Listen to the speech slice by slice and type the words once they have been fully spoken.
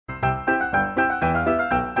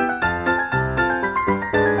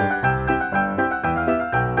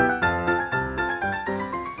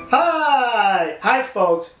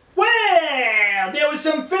folks. Well, there was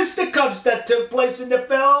some fisticuffs that took place in the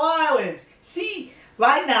Faroe Islands. See,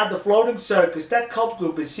 right now the floating circus, that cult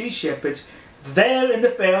group of sea shepherds, they're in the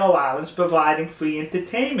Faroe Islands providing free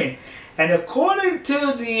entertainment. And according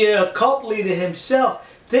to the cult leader himself,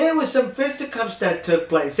 there was some fisticuffs that took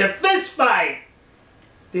place. A fist fight!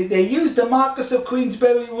 They used the Marcus of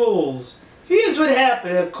Queensberry rules. Here's what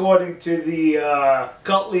happened according to the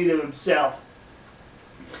cult leader himself.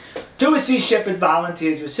 Two sea shepherd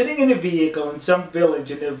volunteers were sitting in a vehicle in some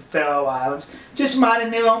village in the Faroe Islands, just minding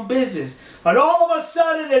their own business. And all of a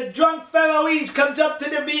sudden, a drunk Faroese comes up to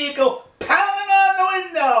the vehicle, pounding on the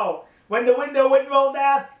window. When the window wouldn't roll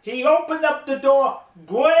down, he opened up the door,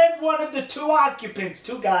 grabbed one of the two occupants,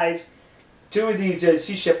 two guys, two of these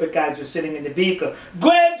sea shepherd guys were sitting in the vehicle,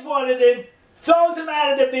 grabs one of them, throws him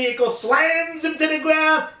out of the vehicle, slams him to the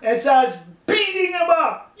ground, and starts beating him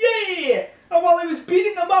up. Yeah! And while he was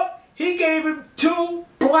beating him up, he gave him two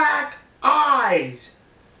black eyes.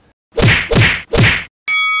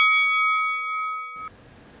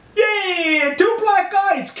 Yeah! Two black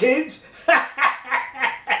eyes, kids!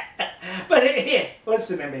 But here,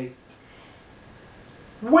 listen to me.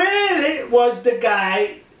 Where was the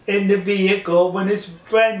guy in the vehicle when his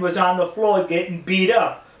friend was on the floor getting beat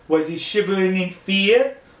up? Was he shivering in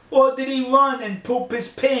fear? Or did he run and poop his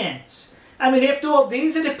pants? I mean, after all,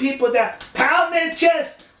 these are the people that pound their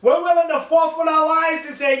chest. We're willing to forfeit our lives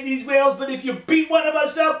to save these whales, but if you beat one of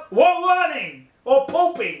us up, we're running or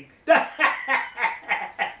pooping.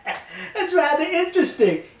 That's rather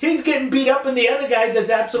interesting. He's getting beat up and the other guy does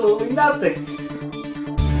absolutely nothing.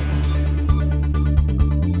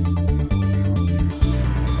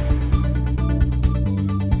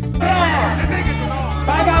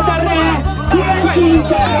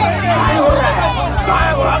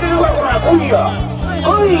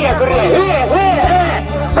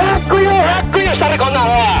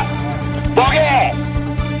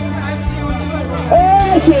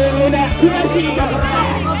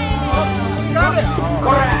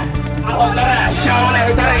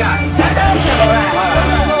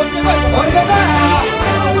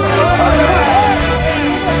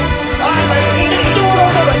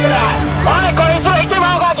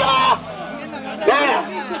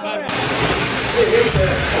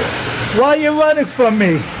 Why are you running from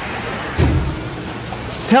me?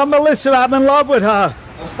 Tell Melissa I'm in love with her.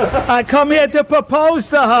 I come here to propose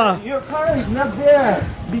to her. Your car is not there.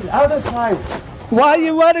 The other side. Why are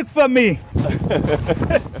you running from me?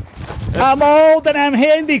 I'm old and I'm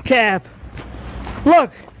handicapped.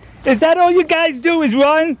 Look, is that all you guys do is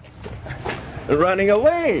run? Running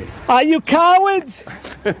away. Are you cowards?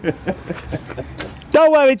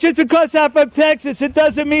 Don't worry, just because I'm from Texas, it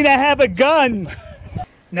doesn't mean I have a gun.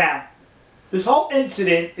 Now, this whole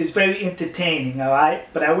incident is very entertaining, alright?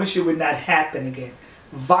 But I wish it would not happen again.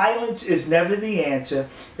 Violence is never the answer,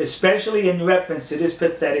 especially in reference to this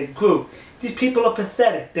pathetic group. These people are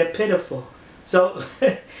pathetic. They're pitiful. So,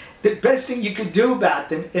 the best thing you could do about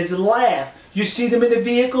them is laugh. You see them in a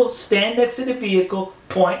vehicle, stand next to the vehicle,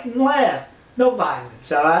 point and laugh. No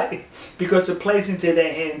violence, alright? Because it plays into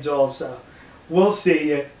their hands also. We'll see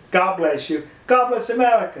you. God bless you. God bless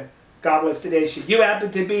America. God bless the nation you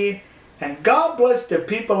happen to be in. And God bless the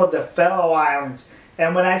people of the Faroe Islands.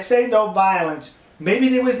 And when I say no violence, maybe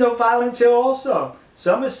there was no violence here also.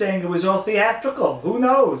 Some are saying it was all theatrical. Who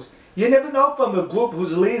knows? You never know from a group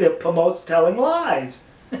whose leader promotes telling lies.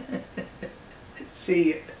 See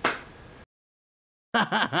you.